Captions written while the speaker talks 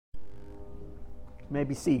may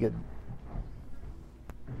be seated.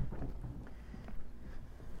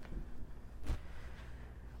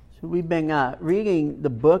 So we've been reading the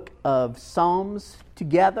book of Psalms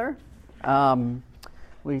together.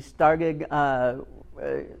 We started 2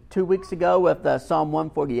 weeks ago with Psalm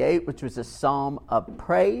 148, which was a psalm of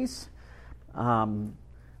praise.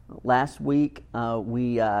 Last week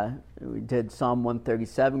we did Psalm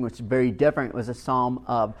 137, which is very different. It was a psalm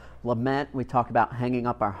of lament. We talked about hanging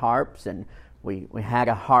up our harps, and we had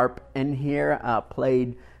a harp in here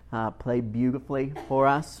played beautifully for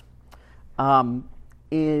us.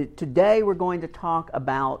 Today we're going to talk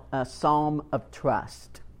about a psalm of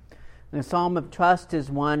trust. And a psalm of trust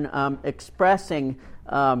is one expressing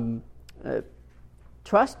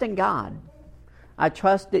trust in God. I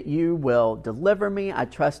trust that you will deliver me. I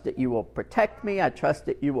trust that you will protect me. I trust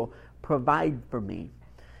that you will provide for me.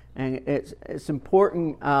 And it's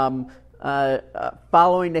important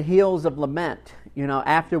following the heels of lament. You know,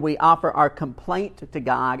 after we offer our complaint to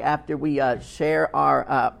God, after we share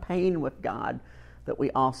our pain with God, that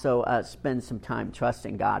we also spend some time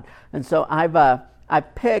trusting God. And so I've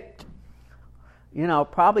picked,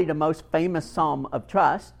 probably the most famous psalm of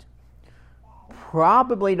trust,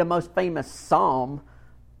 probably the most famous psalm,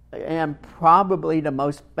 and probably the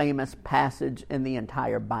most famous passage in the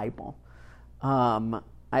entire Bible.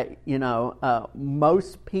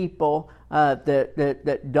 Most people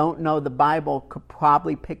that don't know the Bible could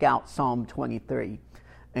probably pick out Psalm 23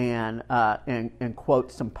 and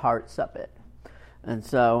quote some parts of it. And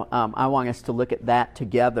so I want us to look at that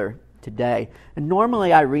together today. And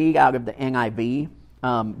normally I read out of the NIV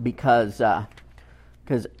because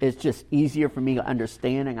it's just easier for me to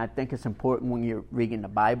understand, and I think it's important when you're reading the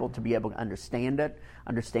Bible to be able to understand it,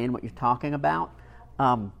 understand what you're talking about.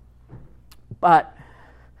 But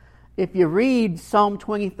if you read Psalm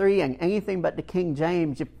 23 and anything but the King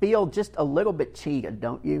James, you feel just a little bit cheated,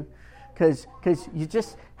 don't you? Because you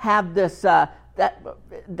just have this,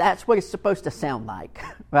 that's what it's supposed to sound like,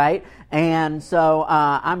 right? And so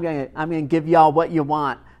I'm gonna give y'all what you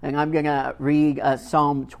want, and I'm gonna read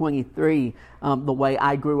Psalm 23 the way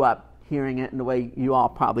I grew up hearing it, and the way you all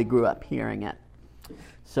probably grew up hearing it.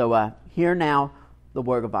 So hear now the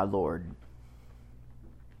word of our Lord.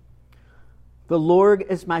 The Lord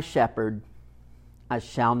is my shepherd; I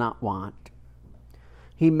shall not want.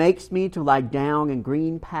 He makes me to lie down in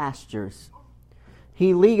green pastures.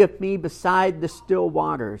 He leadeth me beside the still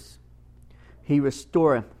waters. He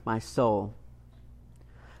restoreth my soul.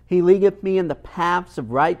 He leadeth me in the paths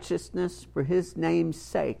of righteousness for his name's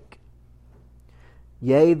sake.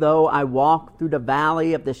 Yea, though I walk through the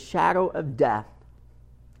valley of the shadow of death,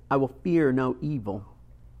 I will fear no evil,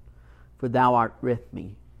 for thou art with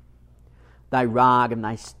me. Thy rod and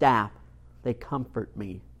thy staff, they comfort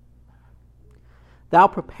me. Thou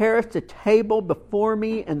preparest a table before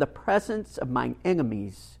me in the presence of mine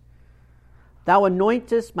enemies. Thou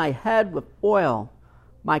anointest my head with oil,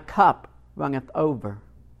 my cup runneth over.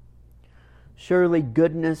 Surely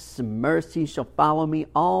goodness and mercy shall follow me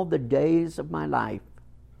all the days of my life,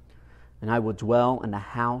 and I will dwell in the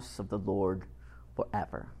house of the Lord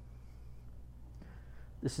forever.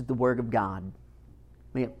 This is the word of God.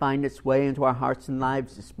 May it find its way into our hearts and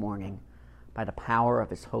lives this morning by the power of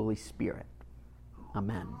his Holy Spirit.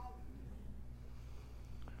 Amen.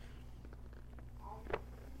 You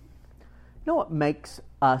know what makes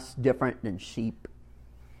us different than sheep?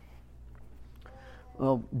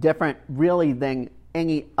 Well, different really than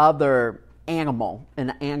any other animal in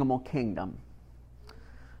the animal kingdom.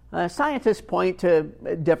 Scientists point to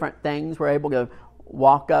different things. We're able to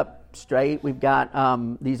walk up straight. We've got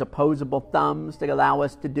these opposable thumbs that allow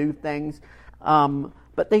us to do things.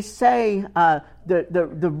 But they say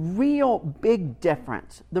the real big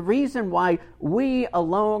difference, the reason why we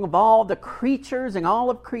alone of all the creatures and all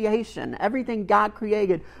of creation, everything God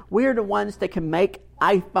created, we're the ones that can make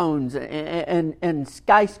iPhones and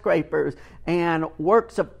skyscrapers and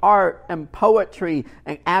works of art and poetry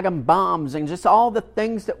and atom bombs and just all the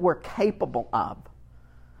things that we're capable of.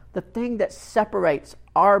 The thing that separates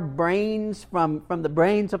our brains from the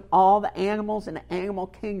brains of all the animals in the animal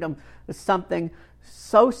kingdom is something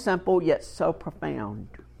so simple yet so profound.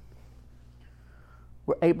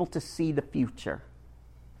 We're able to see the future.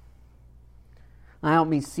 I don't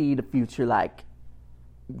mean see the future like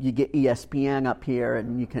you get ESPN up here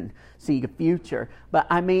and you can see the future, but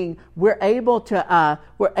I mean we're able to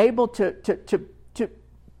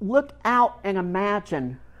look out and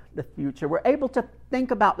imagine the future. We're able to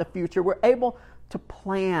think about the future. We're able to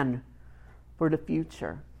plan for the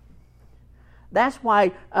future. That's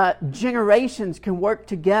why generations can work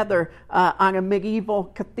together on a medieval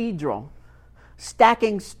cathedral.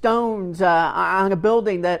 stacking stones on a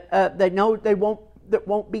building that they know that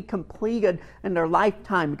won't be completed in their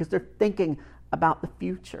lifetime because they're thinking about the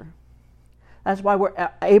future. That's why we're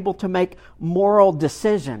able to make moral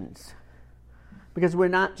decisions, because we're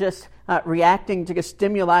not just reacting to the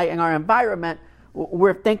stimuli in our environment.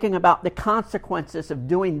 We're thinking about the consequences of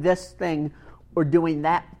doing this thing or doing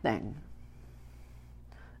that thing.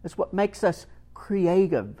 It's what makes us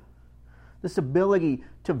creative, this ability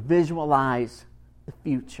to visualize the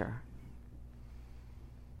future.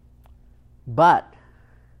 But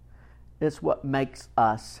it's what makes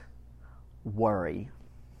us worry.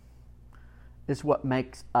 It's what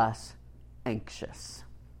makes us anxious.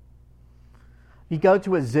 You go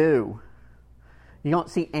to a zoo, you don't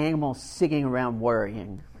see animals sitting around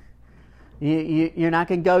worrying. You're not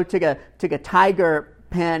going to go to the tiger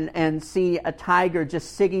pen and see a tiger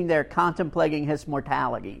just sitting there contemplating his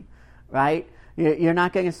mortality, right? You're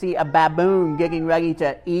not going to see a baboon getting ready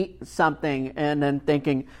to eat something and then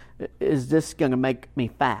thinking, is this going to make me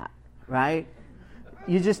fat, right?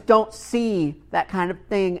 You just don't see that kind of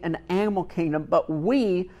thing in the animal kingdom. But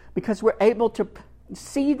we, because we're able to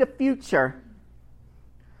see the future,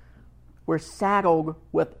 we're saddled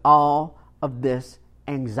with all of this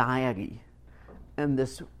anxiety and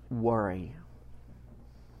this worry.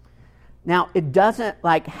 Now, it doesn't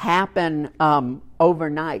happen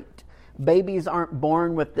overnight. Babies aren't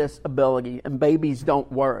born with this ability, and babies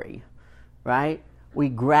don't worry, right? We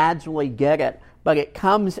gradually get it, but it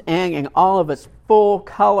comes in all of its full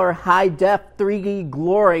color, high-def 3D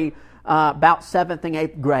glory about 7th and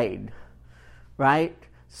 8th grade, right?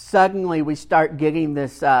 Suddenly we start getting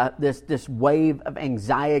this wave of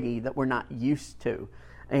anxiety that we're not used to.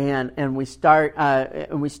 And we start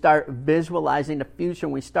visualizing the future,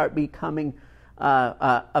 and we start becoming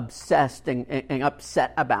obsessed and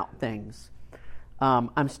upset about things.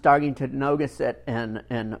 I'm starting to notice it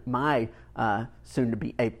in my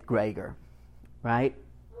soon-to-be 8th grader, right?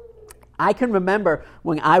 I can remember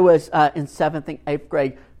when I was in 7th and 8th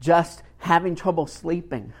grade just having trouble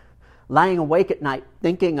sleeping, lying awake at night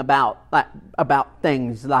thinking about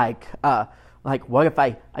things like what if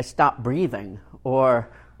I stop breathing, or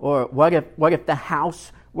what if the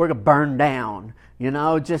house were to burn down?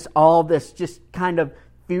 Just all this just kind of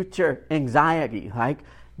future anxiety.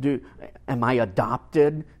 Am I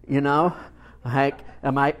adopted? Are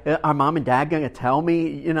mom and dad going to tell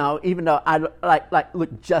me? Even though I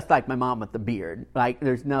look just like my mom with the beard.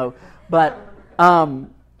 There's no, but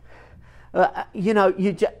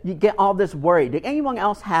you get all this worry. Did anyone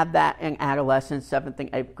else have that in adolescence, 7th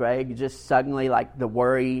and 8th grade? You just suddenly the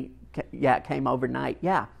worry, it came overnight.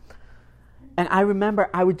 Yeah. And I remember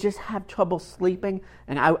I would just have trouble sleeping,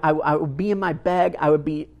 and I would be in my bed. I would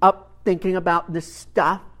be up thinking about this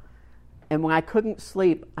stuff. And when I couldn't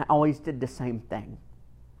sleep, I always did the same thing.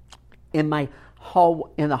 In the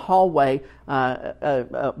hallway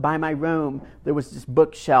by my room, there was this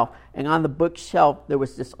bookshelf, and on the bookshelf there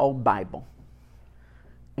was this old Bible.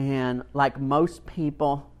 And like most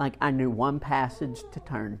people, I knew one passage to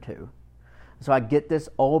turn to. So I'd get this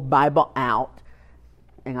old Bible out,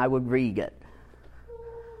 and I would read it.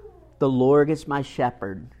 The Lord is my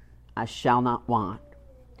shepherd, I shall not want.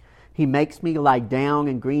 He makes me lie down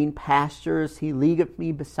in green pastures. He leadeth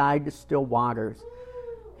me beside the still waters.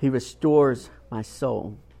 He restores my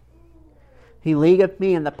soul. He leadeth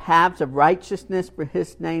me in the paths of righteousness for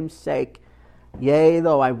his name's sake. Yea,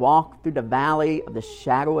 though I walk through the valley of the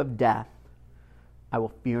shadow of death, I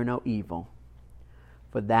will fear no evil.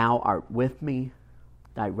 For thou art with me,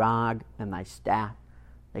 thy rod and thy staff,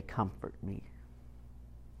 they comfort me.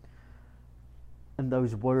 And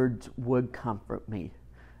those words would comfort me.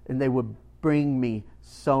 And they would bring me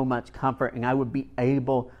so much comfort. And I would be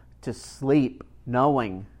able to sleep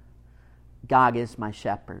knowing God is my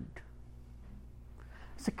shepherd.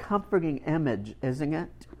 It's a comforting image, isn't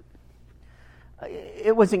it?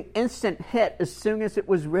 It was an instant hit as soon as it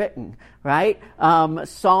was written, right?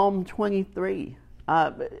 Psalm 23.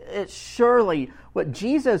 It's surely what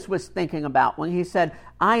Jesus was thinking about when he said,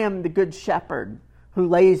 I am the good shepherd who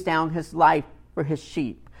lays down his life for his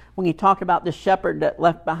sheep. When he talked about the shepherd that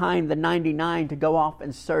left behind the 99 to go off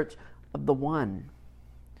in search of the one.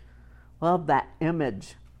 Love that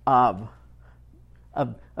image of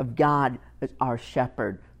God as our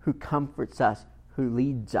shepherd who comforts us, who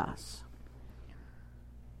leads us.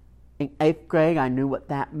 In 8th grade, I knew what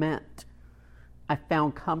that meant. I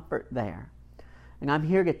found comfort there. And I'm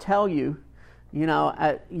here to tell you,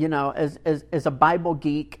 as a Bible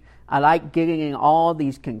geek, I like getting all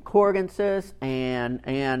these concordances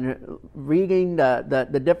and reading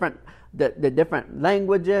the different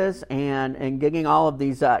languages and getting all of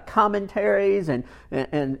these commentaries and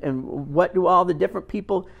what do all the different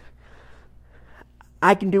people.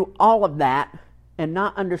 I can do all of that and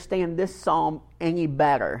not understand this psalm any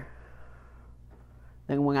better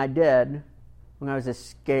than when I did when I was a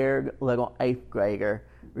scared little 8th grader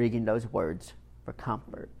reading those words for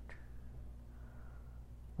comfort.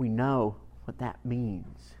 We know what that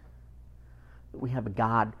means. That we have a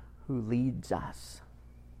God who leads us,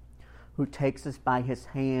 who takes us by his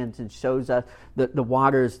hands and shows us the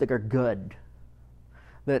waters that are good,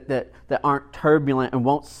 that aren't turbulent and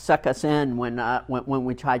won't suck us in when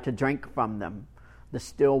we try to drink from them, the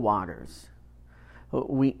still waters.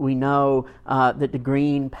 We know that the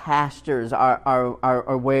green pastures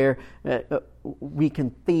are where we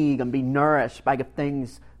can feed and be nourished by the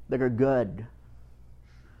things that are good.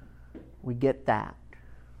 We get that.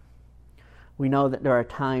 We know that there are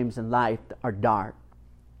times in life that are dark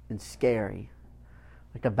and scary,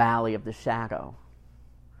 like the valley of the shadow,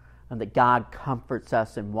 and that God comforts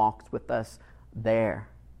us and walks with us there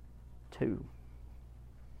too.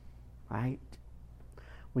 Right?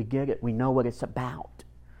 We get it. We know what it's about.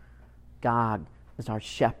 God is our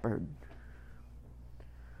shepherd,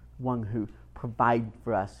 one who provides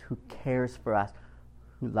for us, who cares for us,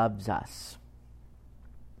 who loves us.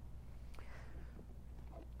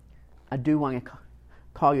 I do want to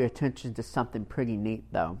call your attention to something pretty neat,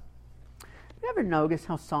 though. You ever notice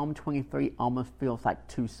how Psalm 23 almost feels like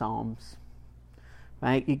two psalms?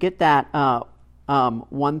 Right? You get that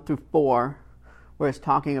 1 through 4, where it's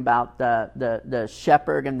talking about the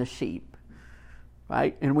shepherd and the sheep,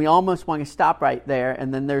 right? And we almost want to stop right there.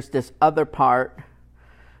 And then there's this other part.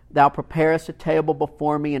 Thou preparest a table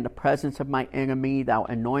before me in the presence of my enemy. Thou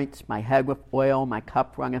anointest my head with oil. My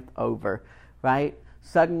cup runneth over, right?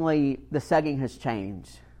 Suddenly, the setting has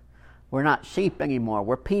changed. We're not sheep anymore.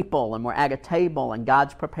 We're people, and we're at a table, and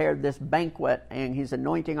God's prepared this banquet, and he's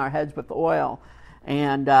anointing our heads with oil.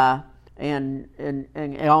 And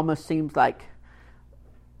it almost seems like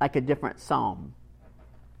a different psalm.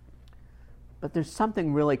 But there's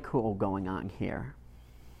something really cool going on here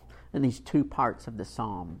in these two parts of the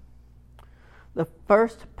psalm. The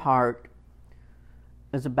first part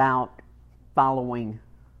is about following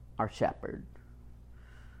our shepherd.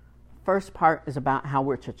 First part is about how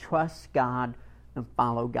we're to trust God and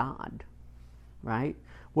follow God, right?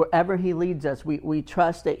 Wherever he leads us, we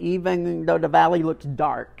trust that even though the valley looks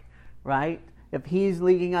dark, right? If he's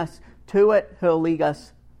leading us to it, he'll lead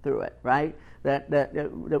us through it, right?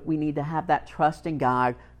 That we need to have that trust in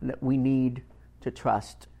God, and that we need to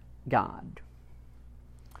trust God.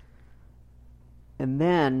 And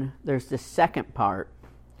then there's the second part.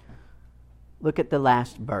 Look at the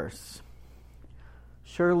last verse.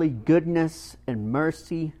 Surely goodness and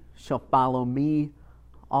mercy shall follow me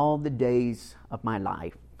all the days of my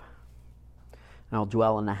life, and I'll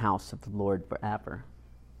dwell in the house of the Lord forever.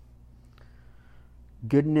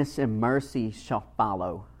 Goodness and mercy shall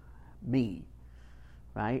follow me,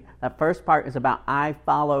 right? That first part is about I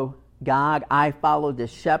follow God, I follow the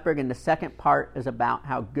shepherd, and the second part is about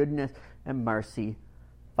how goodness and mercy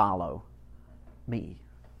follow me.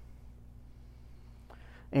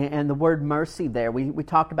 And the word mercy there, we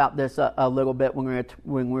talked about this a little bit when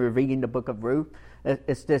we were reading the book of Ruth.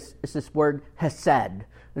 It's this word hesed.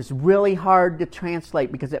 It's really hard to translate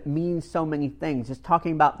because it means so many things. It's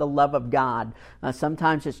talking about the love of God.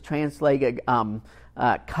 Sometimes it's translated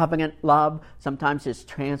covenant love. Sometimes it's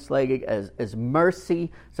translated as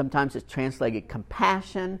mercy. Sometimes it's translated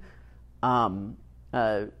compassion.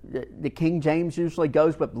 The King James usually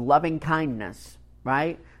goes with loving kindness,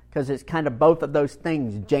 right? Because it's kind of both of those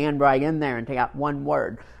things jammed right in there and take out one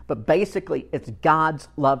word. But basically, it's God's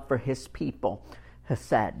love for his people,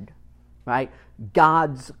 hesed, right?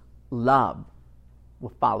 God's love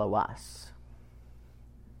will follow us.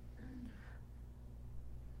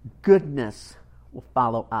 Goodness will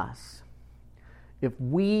follow us. If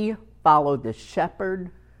we follow the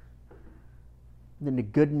shepherd, then the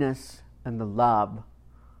goodness and the love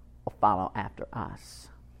will follow after us.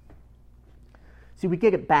 See, we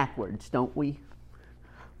get it backwards, don't we?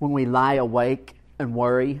 When we lie awake and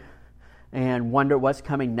worry and wonder what's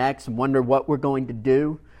coming next and wonder what we're going to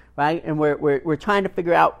do, right? And we're trying to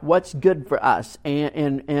figure out what's good for us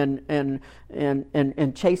and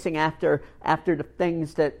chasing after the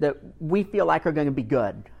things that we feel like are going to be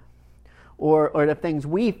good, or the things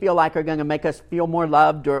we feel like are going to make us feel more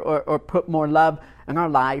loved or put more love in our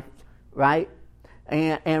life, right?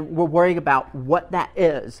 and we're worrying about what that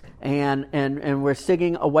is. And we're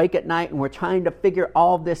sitting awake at night and we're trying to figure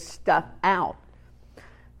all this stuff out.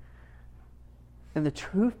 And the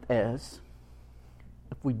truth is,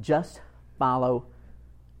 if we just follow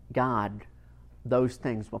God, those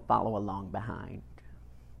things will follow along behind.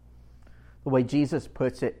 The way Jesus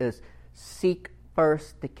puts it is, seek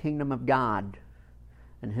first the kingdom of God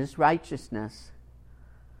and His righteousness,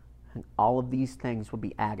 and all of these things will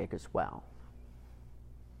be added as well.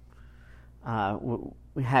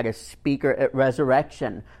 We had a speaker at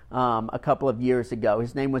Resurrection a couple of years ago.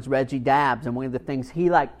 His name was Reggie Dabbs, and one of the things he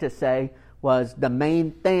liked to say was, the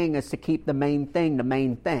main thing is to keep the main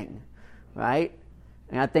thing, right?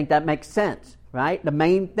 And I think that makes sense, right? The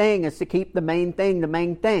main thing is to keep the main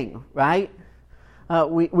thing, right?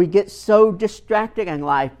 We get so distracted in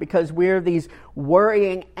life because we're these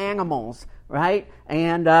worrying animals, right?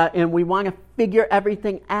 And we want to figure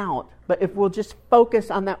everything out. But if we'll just focus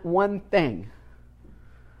on that one thing,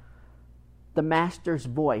 the Master's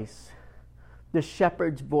voice, the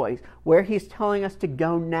shepherd's voice, where He's telling us to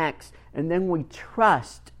go next, and then we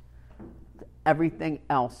trust that everything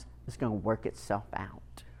else is going to work itself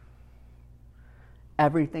out.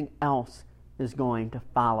 Everything else is going to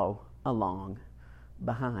follow along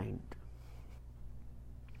behind.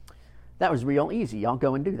 That was real easy. Y'all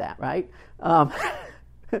go and do that, right?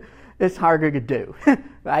 It's harder to do,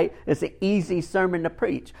 right? It's an easy sermon to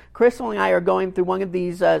preach. Crystal and I are going through one of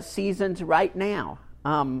these seasons right now.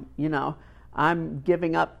 I'm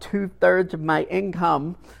giving up 2/3 of my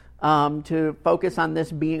income to focus on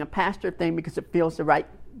this being a pastor thing because it feels the right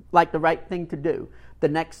thing to do, the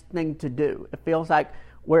next thing to do. It feels like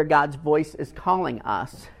where God's voice is calling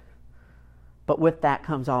us. But with that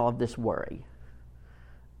comes all of this worry.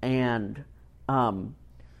 And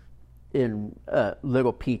in a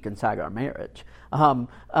little peek inside our marriage, men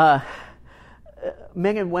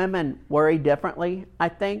and women worry differently, I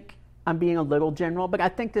think. I'm being a little general, but I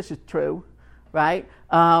think this is true, right?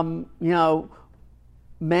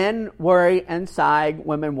 Men worry inside,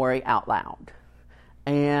 women worry out loud.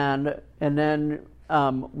 And then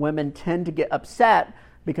women tend to get upset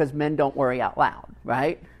because men don't worry out loud,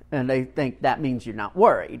 right? And they think that means you're not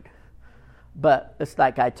worried. But it's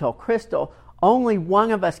like I told Crystal, only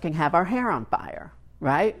one of us can have our hair on fire,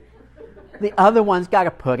 right? The other one's got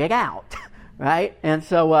to put it out, right? And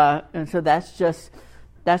so that's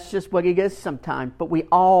just what it is sometimes. But we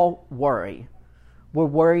all worry. We're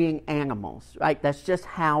worrying animals, right? That's just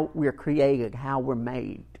how we're created, how we're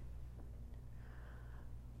made.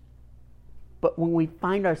 But when we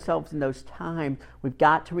find ourselves in those times, we've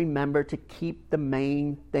got to remember to keep the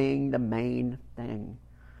main thing the main thing.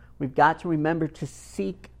 We've got to remember to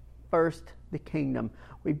seek first the kingdom.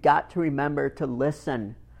 We've got to remember to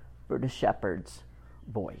listen for the shepherd's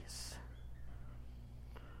voice.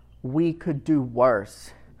 We could do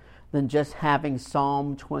worse than just having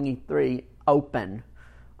Psalm 23 open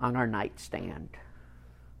on our nightstand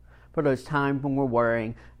for those times when we're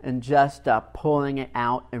worrying, and just pulling it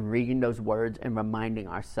out and reading those words and reminding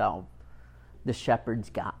ourselves, the shepherd's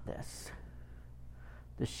got this.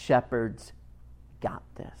 The shepherd's got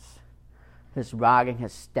this. His rod and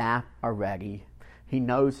his staff are ready. He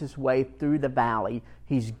knows his way through the valley.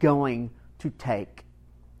 He's going to take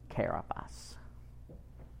care of us.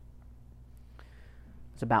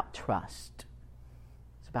 It's about trust.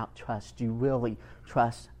 It's about trust. Do you really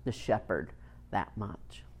trust the shepherd that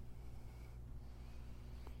much?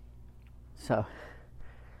 So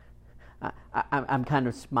I'm kind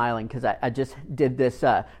of smiling because I just did this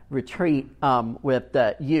retreat with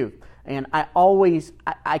the youth. And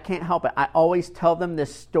I can't help it. I always tell them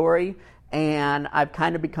this story, and I've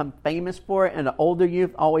kind of become famous for it. And the older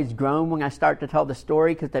youth always groan when I start to tell the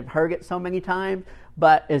story because they've heard it so many times.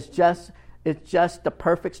 But it's just the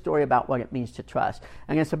perfect story about what it means to trust.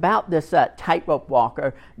 And it's about this tightrope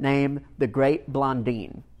walker named the Great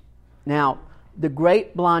Blondine. Now, the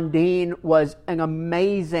Great Blondine was an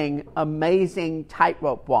amazing, amazing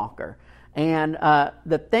tightrope walker. And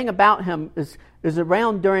the thing about him is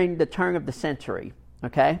around during the turn of the century,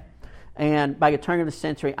 okay? And by the turn of the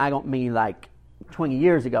century, I don't mean like 20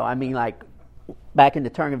 years ago. I mean like back in the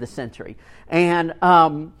turn of the century. And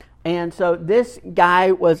so this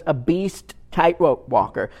guy was a beast tightrope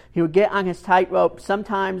walker. He would get on his tightrope.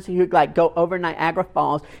 Sometimes he would go over Niagara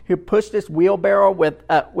Falls. He would push this wheelbarrow with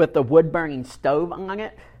a wood-burning stove on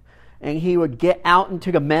it, and he would get out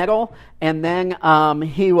into the middle, and then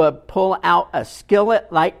he would pull out a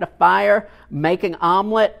skillet, light the fire, make an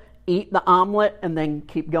omelet, eat the omelet, and then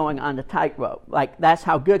keep going on the tightrope. That's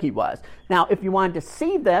how good he was. Now, if you wanted to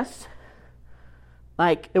see this,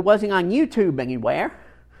 it wasn't on YouTube anywhere,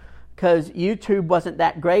 because YouTube wasn't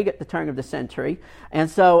that great at the turn of the century, and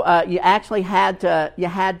so you actually had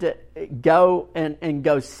to go and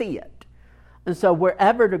go see it. And so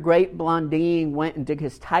wherever the great Blondin went and did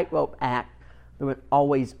his tightrope act, there was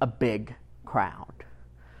always a big crowd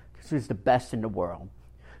because he was the best in the world.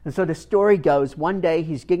 And so the story goes, one day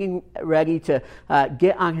he's getting ready to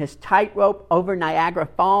get on his tightrope over Niagara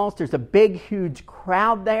Falls. There's a big, huge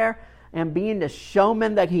crowd there. And being the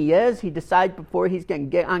showman that he is, he decides before he's going to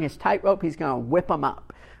get on his tightrope, he's going to whip them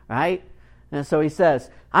up, right? And so he says,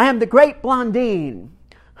 I am the great Blondin.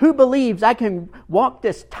 Who believes I can walk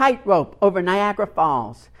this tightrope over Niagara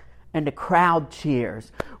Falls? And the crowd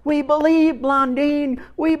cheers. We believe, Blondin.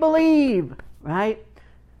 We believe, right?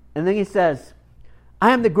 And then he says,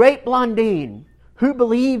 I am the great Blondin. Who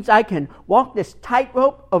believes I can walk this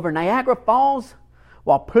tightrope over Niagara Falls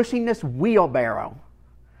while pushing this wheelbarrow?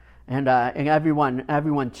 And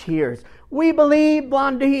everyone cheers. We believe,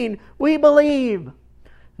 Blondin. We believe.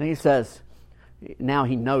 And he says, now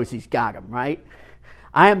he knows he's got him, right?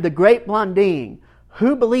 I am the great Blondin.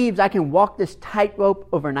 Who believes I can walk this tightrope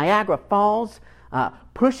over Niagara Falls,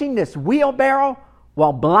 pushing this wheelbarrow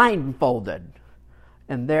while blindfolded?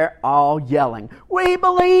 And they're all yelling, we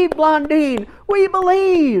believe, Blondin, we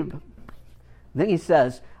believe. Then he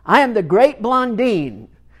says, I am the great Blondin.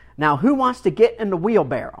 Now who wants to get in the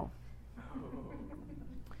wheelbarrow?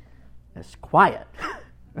 It's quiet,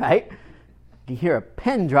 right? You hear a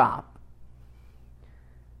pin drop.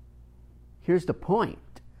 Here's the point.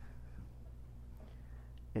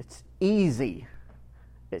 It's easy.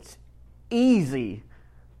 It's easy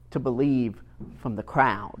to believe from the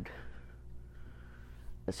crowd.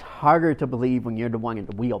 It's harder to believe when you're the one in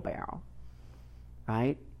the wheelbarrow,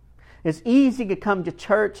 right? It's easy to come to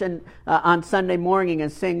church and on Sunday morning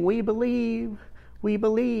and sing, we believe,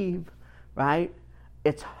 right?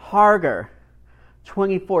 It's harder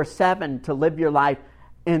 24/7 to live your life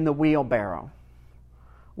in the wheelbarrow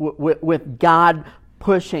with God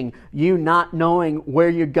pushing, you not knowing where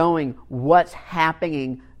you're going, what's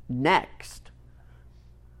happening next.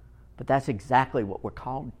 But that's exactly what we're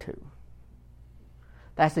called to.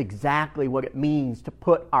 That's exactly what it means to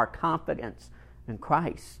put our confidence in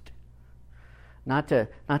Christ. Not to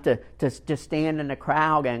just stand in the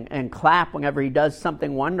crowd and clap whenever he does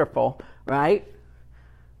something wonderful, right?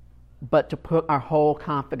 But to put our whole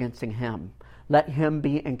confidence in him. Let him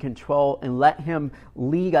be in control and let him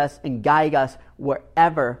lead us and guide us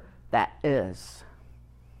wherever that is.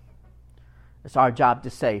 It's our job to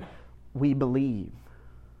say, we believe.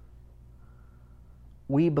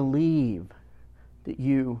 We believe that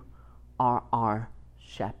you are our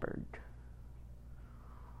shepherd.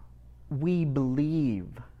 We believe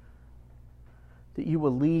that you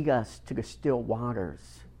will lead us to the still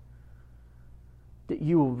waters, that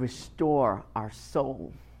you will restore our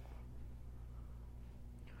soul.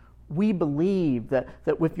 We believe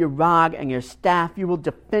that with your rod and your staff, you will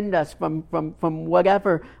defend us from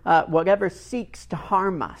whatever seeks to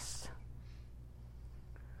harm us.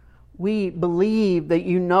 We believe that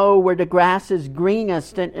you know where the grass is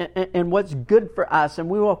greenest and what's good for us, and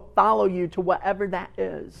we will follow you to whatever that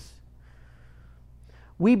is.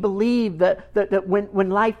 We believe that when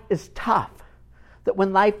life is tough, that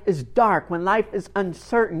when life is dark, when life is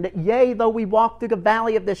uncertain, that yea, though we walk through the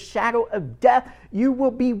valley of the shadow of death, you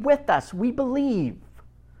will be with us. We believe.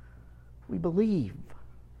 We believe.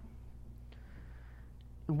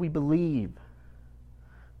 And we believe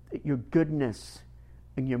that your goodness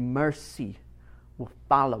and your mercy will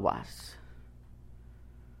follow us.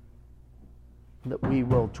 That we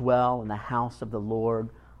will dwell in the house of the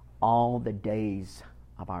Lord all the days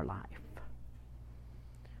of our life.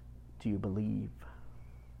 Do you believe?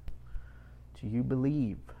 Do you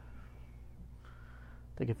believe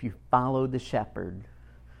that if you follow the shepherd,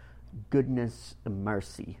 goodness and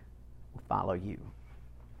mercy will follow you?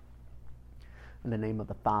 In the name of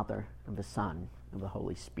the Father, and the Son, and the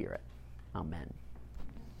Holy Spirit. Amen.